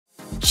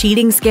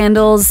cheating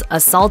scandals,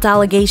 assault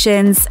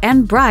allegations,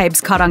 and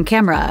bribes caught on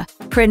camera.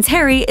 Prince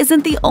Harry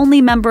isn't the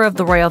only member of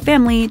the royal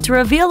family to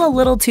reveal a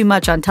little too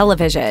much on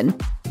television.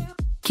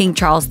 King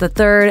Charles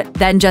III,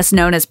 then just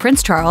known as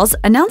Prince Charles,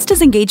 announced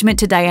his engagement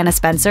to Diana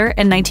Spencer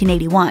in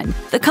 1981.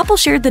 The couple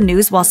shared the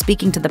news while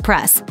speaking to the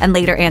press, and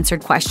later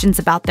answered questions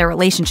about their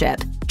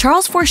relationship.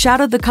 Charles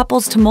foreshadowed the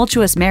couple's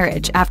tumultuous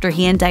marriage after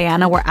he and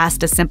Diana were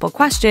asked a simple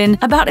question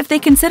about if they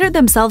considered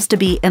themselves to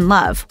be in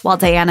love. While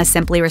Diana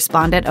simply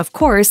responded, of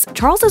course,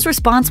 Charles's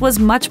response was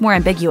much more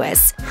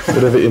ambiguous.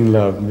 Whatever in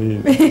love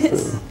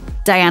means.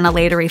 Diana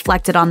later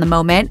reflected on the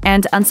moment,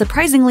 and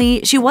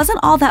unsurprisingly, she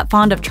wasn't all that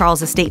fond of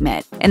Charles's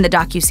statement. In the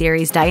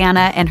docuseries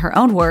Diana, in her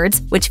own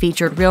words, which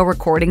featured real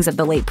recordings of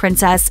the late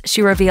princess,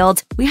 she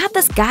revealed, "We had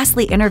this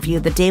ghastly interview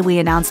the day we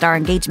announced our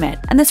engagement,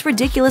 and this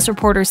ridiculous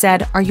reporter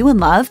said, 'Are you in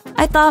love?'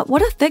 I thought,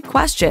 what a thick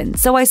question,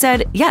 so I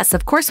said, 'Yes,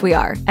 of course we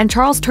are.' And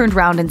Charles turned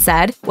around and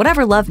said,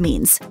 'Whatever love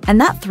means.'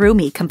 And that threw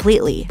me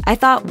completely. I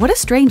thought, what a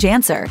strange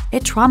answer.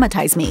 It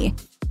traumatized me."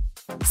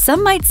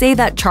 Some might say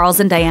that Charles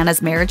and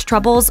Diana's marriage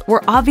troubles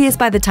were obvious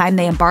by the time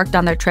they embarked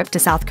on their trip to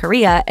South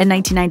Korea in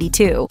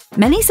 1992.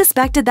 Many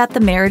suspected that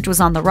the marriage was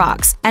on the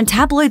rocks, and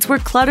tabloids were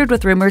cluttered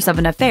with rumors of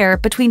an affair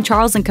between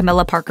Charles and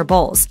Camilla Parker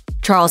Bowles.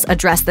 Charles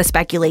addressed the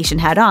speculation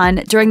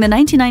head-on during the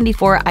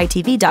 1994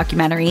 ITV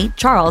documentary,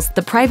 Charles,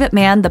 the Private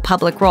Man, the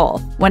Public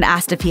Role. When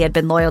asked if he had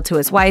been loyal to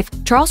his wife,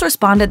 Charles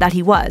responded that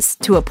he was,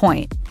 to a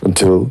point.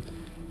 Until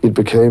it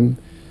became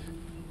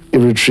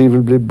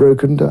irretrievably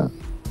broken down.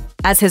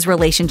 As his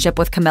relationship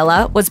with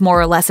Camilla was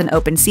more or less an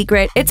open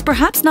secret, it's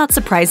perhaps not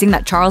surprising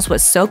that Charles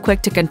was so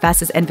quick to confess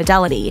his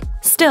infidelity.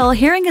 Still,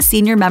 hearing a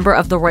senior member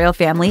of the royal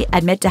family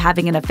admit to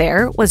having an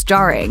affair was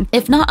jarring,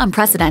 if not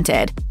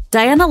unprecedented.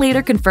 Diana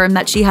later confirmed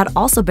that she had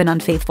also been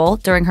unfaithful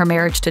during her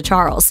marriage to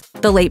Charles.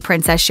 The late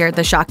princess shared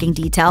the shocking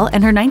detail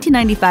in her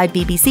 1995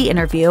 BBC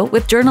interview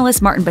with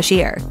journalist Martin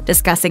Bashir.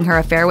 Discussing her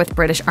affair with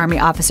British Army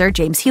officer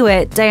James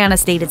Hewitt, Diana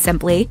stated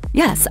simply,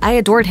 "Yes, I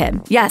adored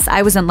him. Yes,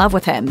 I was in love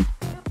with him."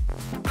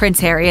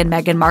 Prince Harry and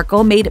Meghan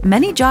Markle made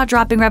many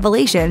jaw-dropping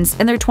revelations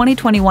in their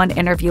 2021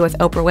 interview with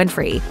Oprah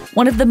Winfrey.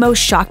 One of the most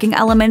shocking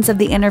elements of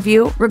the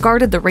interview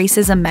regarded the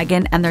racism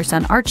Meghan and their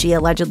son Archie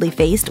allegedly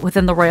faced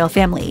within the royal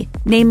family.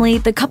 Namely,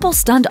 the couple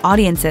stunned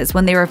audiences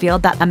when they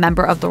revealed that a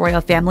member of the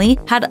royal family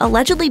had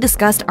allegedly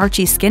discussed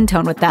Archie's skin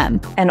tone with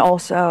them. And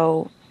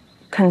also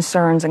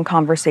concerns and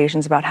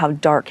conversations about how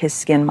dark his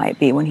skin might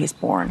be when he's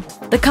born.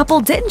 The couple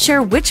didn't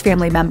share which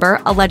family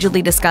member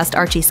allegedly discussed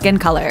Archie's skin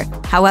color.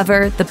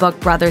 However, the book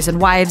Brothers and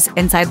Wives: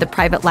 Inside the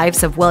Private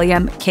Lives of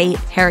William, Kate,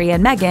 Harry,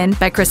 and Meghan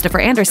by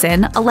Christopher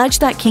Anderson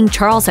alleged that King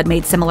Charles had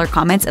made similar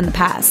comments in the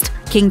past.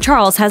 King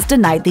Charles has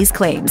denied these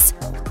claims.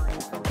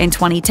 In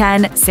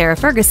 2010, Sarah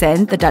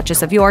Ferguson, the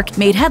Duchess of York,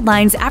 made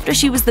headlines after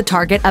she was the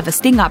target of a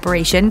sting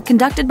operation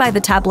conducted by the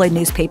tabloid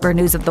newspaper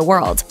News of the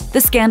World.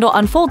 The scandal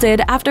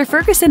unfolded after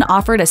Ferguson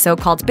offered a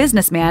so-called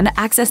businessman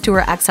access to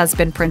her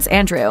ex-husband Prince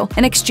Andrew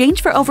in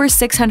exchange for over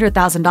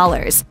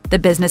 $600,000. The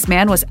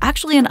businessman was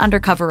actually an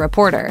undercover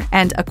reporter,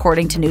 and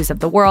according to News of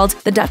the World,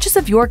 the Duchess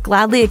of York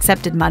gladly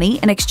accepted money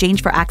in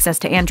exchange for access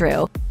to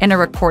Andrew. In a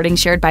recording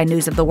shared by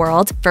News of the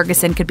World,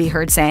 Ferguson could be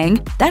heard saying,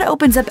 "That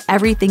opens up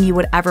everything you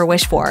would ever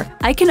wish for.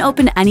 I can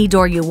open any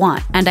door you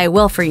want, and I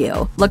will for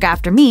you. Look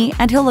after me,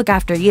 and he'll look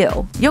after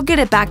you. You'll get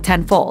it back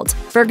tenfold."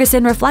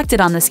 Ferguson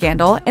reflected on the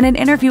scandal in an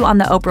interview on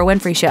The Oprah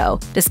Winfrey Show.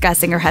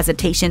 Discussing her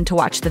hesitation to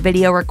watch the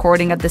video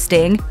recording of the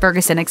sting,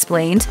 Ferguson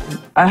explained,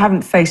 "I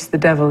haven't faced the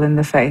devil in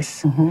the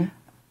face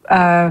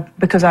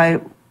because I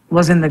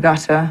was in the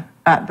gutter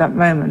at that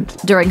moment."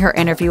 During her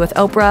interview with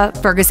Oprah,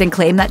 Ferguson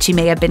claimed that she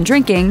may have been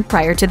drinking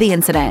prior to the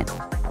incident.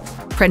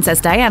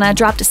 Princess Diana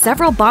dropped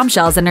several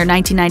bombshells in her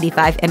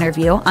 1995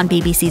 interview on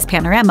BBC's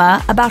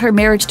Panorama about her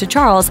marriage to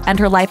Charles and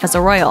her life as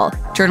a royal.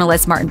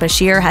 Journalist Martin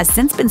Bashir has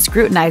since been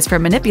scrutinized for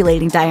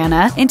manipulating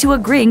Diana into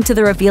agreeing to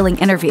the revealing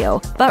interview.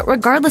 But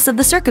regardless of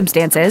the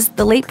circumstances,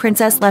 the late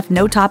princess left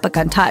no topic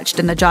untouched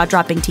in the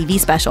jaw-dropping TV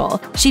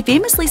special. She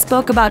famously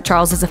spoke about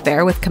Charles's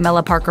affair with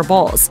Camilla Parker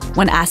Bowles.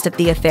 When asked if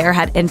the affair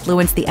had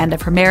influenced the end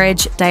of her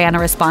marriage, Diana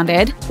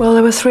responded, "Well,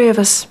 there were 3 of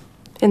us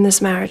in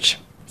this marriage,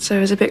 so it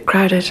was a bit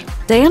crowded."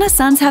 Diana's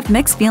sons have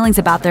mixed feelings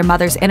about their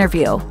mother's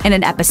interview. In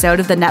an episode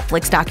of the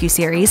Netflix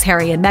docuseries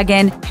Harry and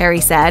Meghan,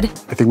 Harry said,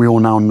 "I think we all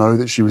now know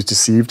that she was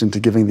deceived into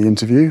giving the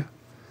interview,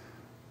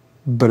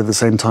 but at the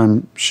same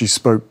time, she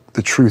spoke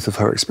the truth of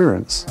her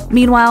experience."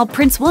 Meanwhile,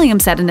 Prince William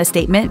said in a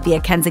statement via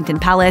Kensington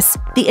Palace,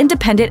 "The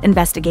independent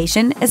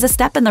investigation is a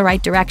step in the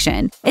right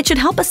direction. It should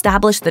help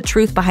establish the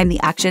truth behind the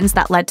actions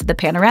that led to the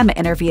Panorama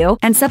interview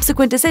and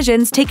subsequent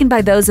decisions taken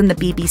by those in the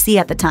BBC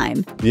at the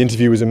time." The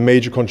interview was a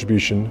major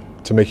contribution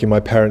to making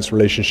my parents'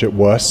 relationship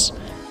worse.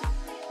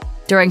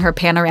 During her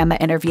Panorama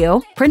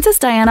interview, Princess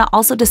Diana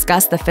also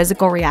discussed the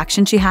physical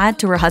reaction she had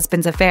to her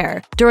husband's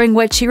affair, during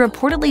which she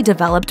reportedly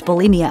developed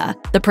bulimia.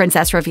 The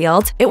princess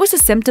revealed, "It was a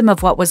symptom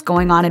of what was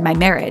going on in my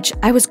marriage.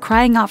 I was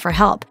crying out for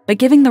help, but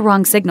giving the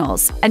wrong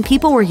signals, and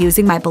people were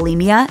using my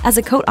bulimia as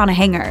a coat on a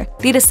hanger.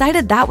 They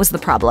decided that was the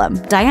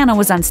problem. Diana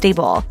was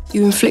unstable."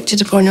 You inflict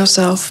it upon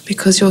yourself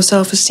because your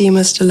self-esteem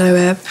is at a low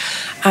ebb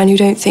and you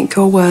don't think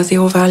you're worthy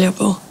or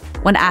valuable.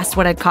 When asked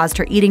what had caused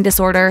her eating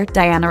disorder,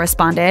 Diana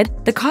responded,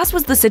 "The cause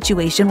was the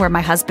situation where my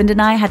husband and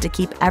I had to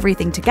keep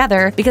everything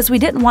together because we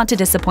didn't want to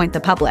disappoint the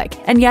public.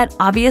 And yet,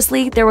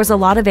 obviously, there was a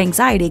lot of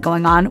anxiety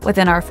going on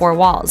within our four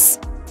walls."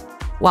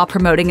 While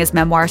promoting his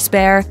memoir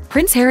Spare,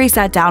 Prince Harry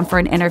sat down for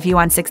an interview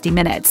on 60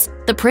 Minutes.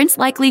 The prince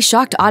likely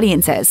shocked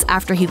audiences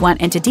after he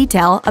went into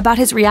detail about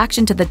his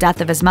reaction to the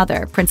death of his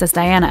mother, Princess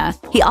Diana.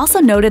 He also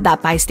noted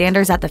that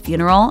bystanders at the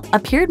funeral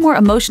appeared more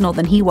emotional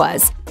than he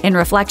was. In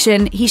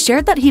reflection, he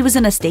shared that he was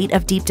in a state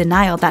of deep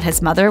denial that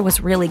his mother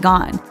was really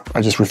gone. I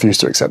just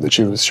refused to accept that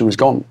she was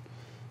gone.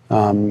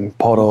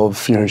 Part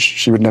of,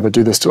 she would never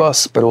do this to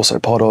us, but also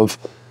part of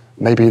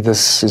maybe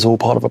this is all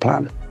part of a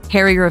plan.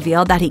 Harry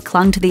revealed that he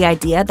clung to the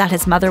idea that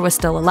his mother was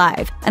still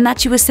alive, and that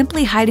she was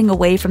simply hiding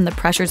away from the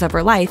pressures of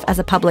her life as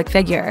a public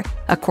figure.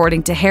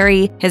 According to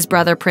Harry, his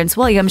brother Prince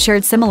William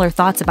shared similar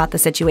thoughts about the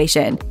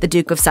situation. The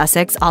Duke of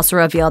Sussex also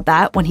revealed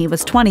that, when he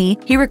was 20,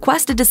 he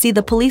requested to see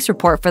the police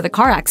report for the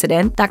car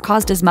accident that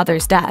caused his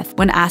mother's death.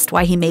 When asked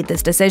why he made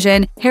this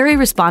decision, Harry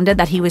responded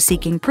that he was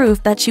seeking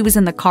proof that she was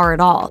in the car at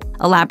all.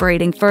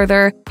 Elaborating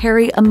further,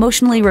 Harry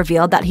emotionally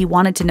revealed that he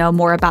wanted to know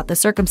more about the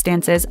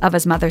circumstances of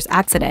his mother's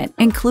accident,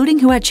 including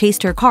who had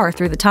chased her car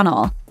through the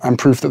tunnel. And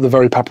proof that the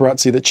very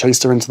paparazzi that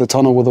chased her into the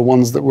tunnel were the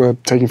ones that were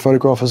taking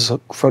photographs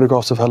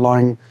of her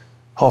lying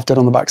half dead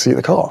on the backseat of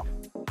the car.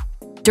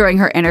 During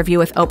her interview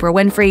with Oprah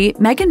Winfrey,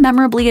 Meghan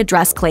memorably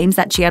addressed claims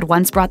that she had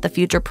once brought the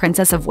future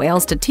Princess of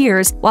Wales to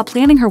tears while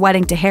planning her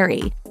wedding to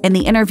Harry. In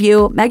the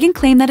interview, Meghan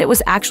claimed that it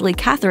was actually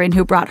Catherine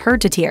who brought her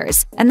to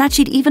tears, and that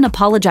she'd even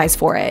apologized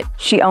for it.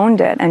 She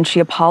owned it, and she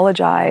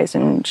apologized,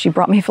 and she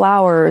brought me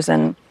flowers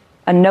and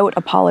a note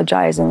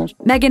apologizing.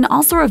 Meghan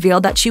also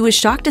revealed that she was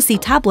shocked to see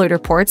tabloid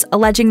reports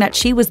alleging that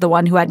she was the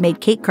one who had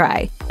made Kate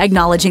cry.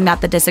 Acknowledging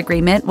that the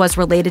disagreement was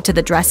related to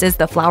the dresses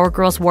the flower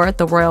girls wore at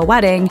the royal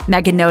wedding,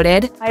 Meghan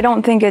noted, "I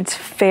don't think it's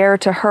fair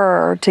to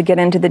her to get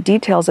into the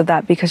details of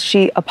that because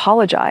she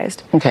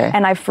apologized,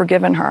 and I've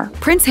forgiven her."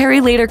 Prince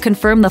Harry later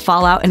confirmed the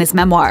fallout in his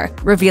memoir,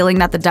 revealing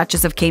that the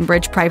Duchess of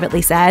Cambridge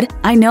privately said,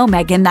 "I know,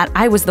 Meghan, that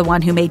I was the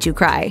one who made you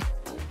cry."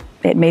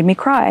 It made me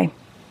cry,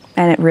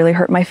 and it really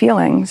hurt my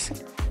feelings.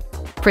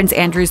 Prince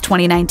Andrew's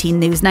 2019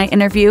 Newsnight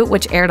interview,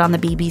 which aired on the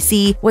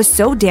BBC, was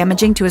so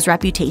damaging to his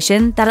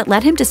reputation that it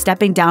led him to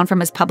stepping down from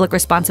his public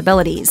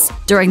responsibilities.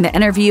 During the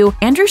interview,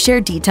 Andrew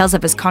shared details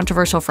of his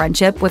controversial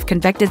friendship with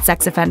convicted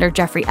sex offender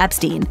Jeffrey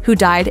Epstein, who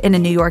died in a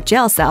New York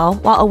jail cell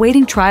while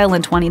awaiting trial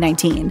in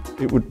 2019.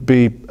 It would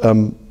be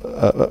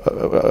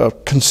a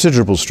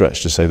considerable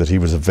stretch to say that he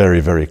was a very,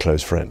 very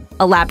close friend.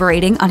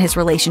 Elaborating on his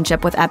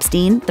relationship with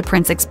Epstein, the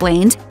prince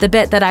explained, "The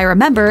bit that I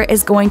remember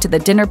is going to the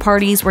dinner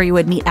parties where you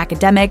would meet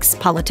academics,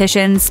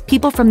 politicians,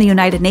 people from the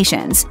United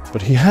Nations."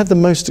 But he had the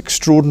most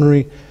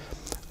extraordinary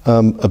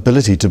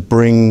ability to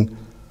bring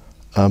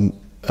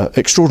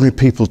extraordinary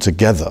people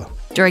together.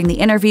 During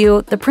the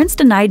interview, the prince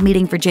denied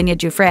meeting Virginia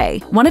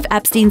Giuffre, one of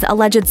Epstein's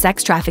alleged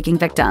sex trafficking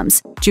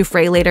victims.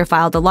 Giuffre later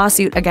filed a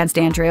lawsuit against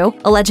Andrew,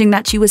 alleging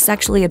that she was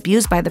sexually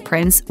abused by the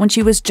prince when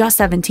she was just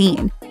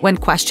 17. When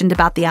questioned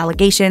about the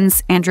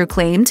allegations, Andrew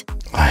claimed,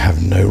 "I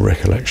have no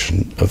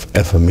recollection of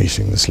ever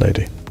meeting this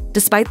lady."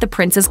 Despite the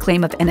prince's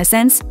claim of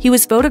innocence, he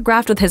was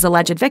photographed with his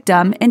alleged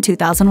victim in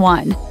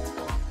 2001.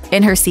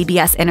 In her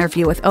CBS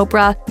interview with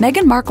Oprah,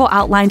 Meghan Markle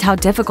outlined how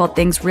difficult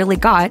things really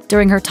got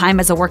during her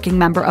time as a working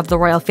member of the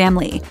royal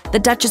family. The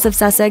Duchess of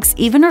Sussex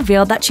even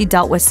revealed that she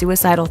dealt with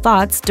suicidal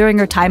thoughts during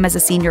her time as a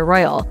senior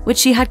royal, which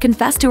she had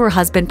confessed to her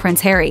husband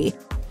Prince Harry.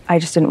 I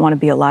just didn't want to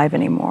be alive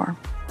anymore.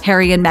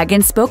 Harry and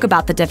Meghan spoke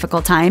about the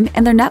difficult time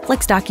in their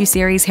Netflix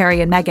docuseries Harry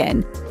and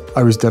Meghan.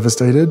 I was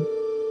devastated.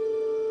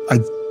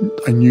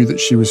 I knew that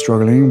she was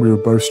struggling. We were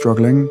both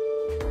struggling.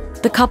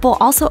 The couple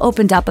also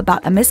opened up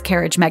about a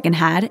miscarriage Meghan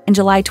had in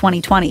July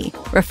 2020,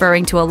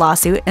 referring to a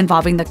lawsuit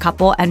involving the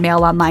couple and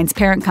Mail Online's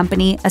parent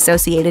company,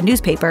 Associated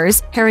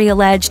Newspapers. Harry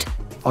alleged,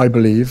 "I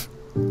believe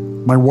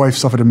my wife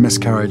suffered a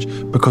miscarriage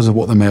because of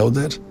what the Mail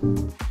did."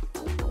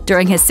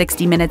 During his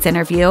 60 Minutes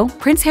interview,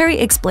 Prince Harry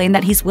explained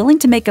that he's willing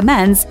to make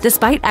amends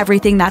despite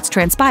everything that's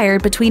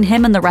transpired between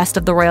him and the rest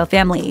of the royal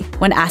family.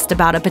 When asked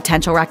about a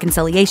potential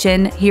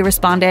reconciliation, he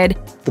responded,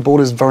 "The ball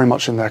is very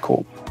much in their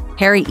court."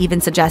 Harry even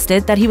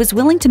suggested that he was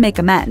willing to make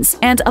amends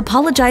and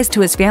apologize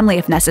to his family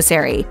if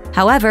necessary.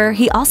 However,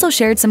 he also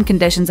shared some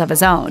conditions of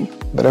his own.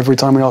 But every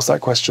time we ask that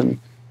question,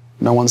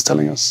 no one's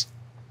telling us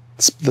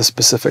the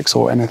specifics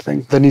or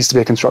anything. There needs to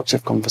be a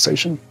constructive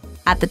conversation.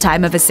 At the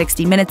time of his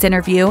 60 Minutes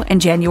interview in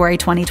January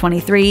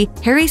 2023,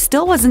 Harry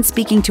still wasn't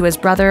speaking to his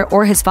brother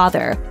or his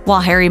father. While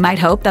Harry might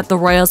hope that the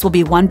royals will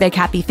be one big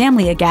happy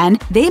family again,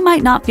 they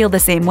might not feel the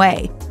same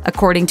way.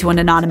 According to an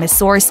anonymous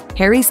source,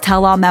 Harry's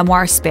tell-all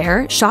memoir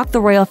Spare shocked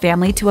the royal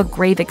family to a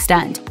grave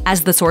extent.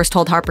 As the source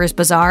told Harper's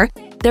Bazaar,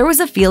 there was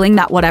a feeling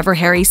that whatever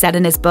Harry said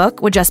in his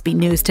book would just be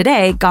news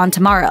today, gone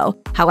tomorrow.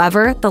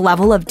 However, the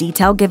level of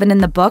detail given in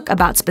the book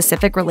about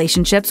specific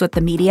relationships with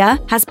the media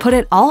has put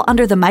it all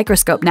under the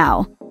microscope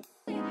now.